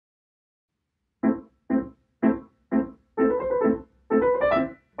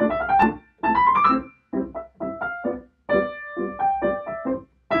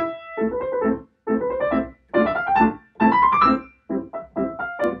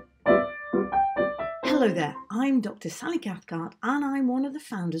Hello there, I'm Dr. Sally Cathcart and I'm one of the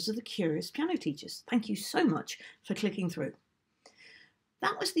founders of the Curious Piano Teachers. Thank you so much for clicking through.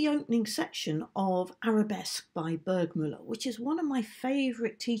 That was the opening section of Arabesque by Burgmüller, which is one of my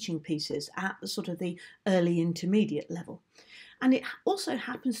favourite teaching pieces at the sort of the early intermediate level. And it also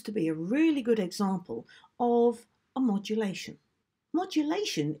happens to be a really good example of a modulation.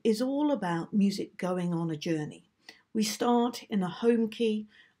 Modulation is all about music going on a journey. We start in a home key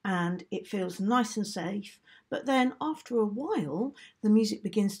and it feels nice and safe, but then after a while the music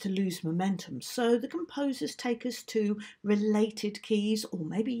begins to lose momentum, so the composers take us to related keys, or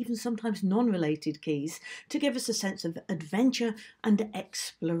maybe even sometimes non-related keys, to give us a sense of adventure and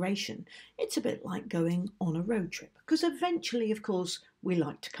exploration. It's a bit like going on a road trip, because eventually, of course, we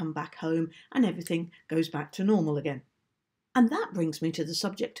like to come back home and everything goes back to normal again. And that brings me to the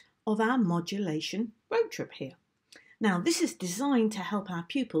subject of our modulation road trip here. Now, this is designed to help our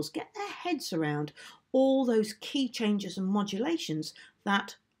pupils get their heads around all those key changes and modulations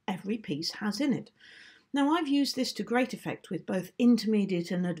that every piece has in it. Now, I've used this to great effect with both intermediate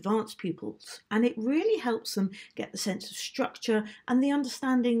and advanced pupils, and it really helps them get the sense of structure and the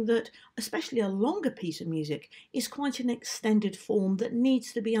understanding that, especially a longer piece of music, is quite an extended form that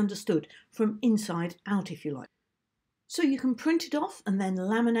needs to be understood from inside out, if you like. So you can print it off and then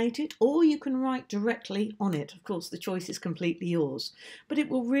laminate it, or you can write directly on it. Of course, the choice is completely yours, but it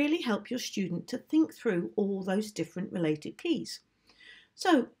will really help your student to think through all those different related keys.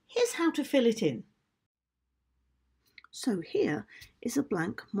 So here's how to fill it in. So here is a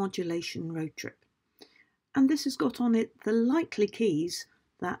blank modulation road trip, and this has got on it the likely keys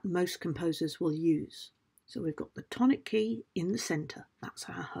that most composers will use. So we've got the tonic key in the centre, that's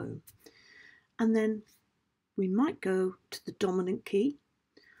our home, and then we might go to the dominant key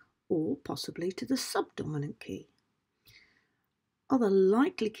or possibly to the subdominant key. Other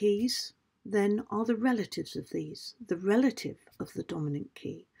likely keys then are the relatives of these, the relative of the dominant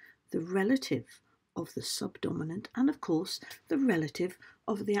key, the relative of the subdominant, and of course the relative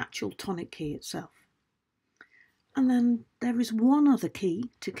of the actual tonic key itself. And then there is one other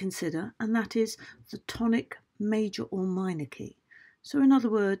key to consider, and that is the tonic major or minor key. So in other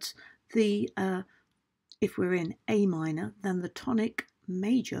words, if we're in A minor, then the tonic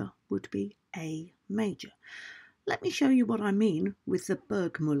major would be A major. Let me show you what I mean with the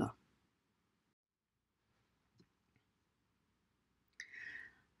Burgmüller.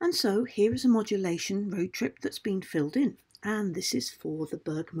 And so here is a modulation road trip that's been filled in, and this is for the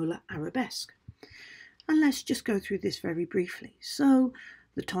Burgmüller Arabesque. And let's just go through this very briefly. So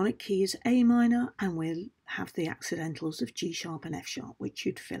the tonic key is A minor, and we'll have the accidentals of G sharp and F sharp, which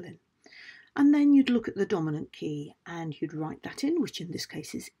you'd fill in. And then you'd look at the dominant key and you'd write that in, which in this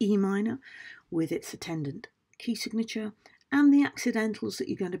case is E minor, with its attendant key signature, and the accidentals that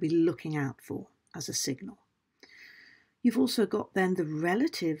you're going to be looking out for as a signal. You've also got then the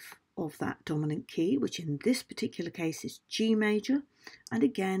relative of that dominant key, which in this particular case is G major, and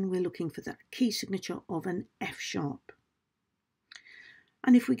again we're looking for that key signature of an F sharp.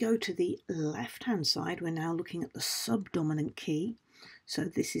 And if we go to the left hand side, we're now looking at the subdominant key. So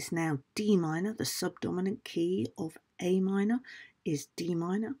this is now D minor, the subdominant key of A minor is D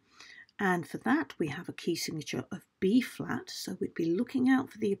minor. And for that we have a key signature of B flat, so we'd be looking out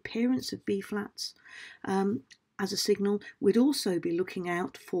for the appearance of B flats as a signal. We'd also be looking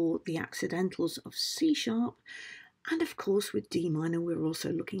out for the accidentals of C sharp, and of course with D minor we're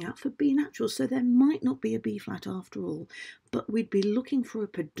also looking out for B natural, so there might not be a B flat after all, but we'd be looking for a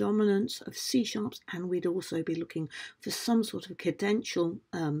predominance of C sharps, and we'd also be looking for some sort of cadential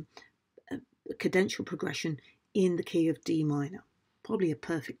progression in the key of D minor. Probably a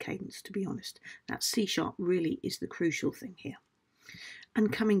perfect cadence, to be honest. That C sharp really is the crucial thing here.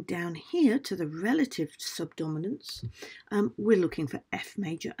 And coming down here to the relative subdominants, we're looking for F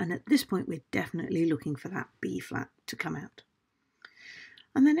major, and at this point we're definitely looking for that B flat to come out.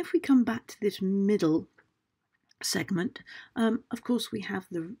 And then if we come back to this middle segment, of course we have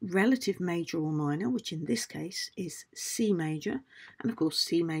the relative major or minor, which in this case is C major, and of course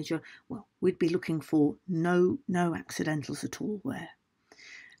C major, well, we'd be looking for no accidentals at all there.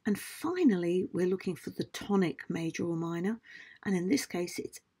 And finally we're looking for the tonic major or minor, and in this case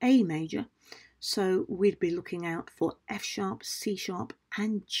it's A major, so we'd be looking out for F sharp, C sharp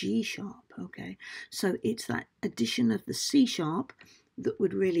and G sharp. Okay, so it's that addition of the C sharp that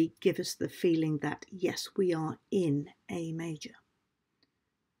would really give us the feeling that yes, we are in A major.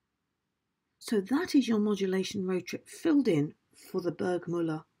 So that is your modulation road trip filled in for the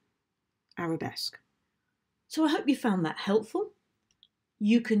Burgmüller Arabesque. So I hope you found that helpful.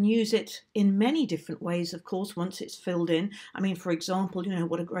 You can use it in many different ways, of course, once it's filled in. I mean, for example,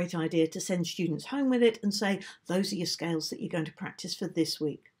 what a great idea to send students home with it and say, those are your scales that you're going to practice for this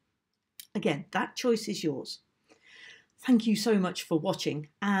week. Again, that choice is yours. Thank you so much for watching,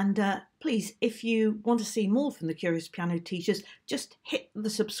 and please, if you want to see more from the Curious Piano Teachers, just hit the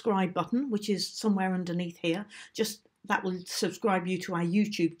subscribe button, which is somewhere underneath here. That will subscribe you to our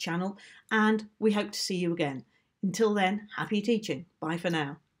YouTube channel, and we hope to see you again. Until then, happy teaching. Bye for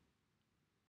now.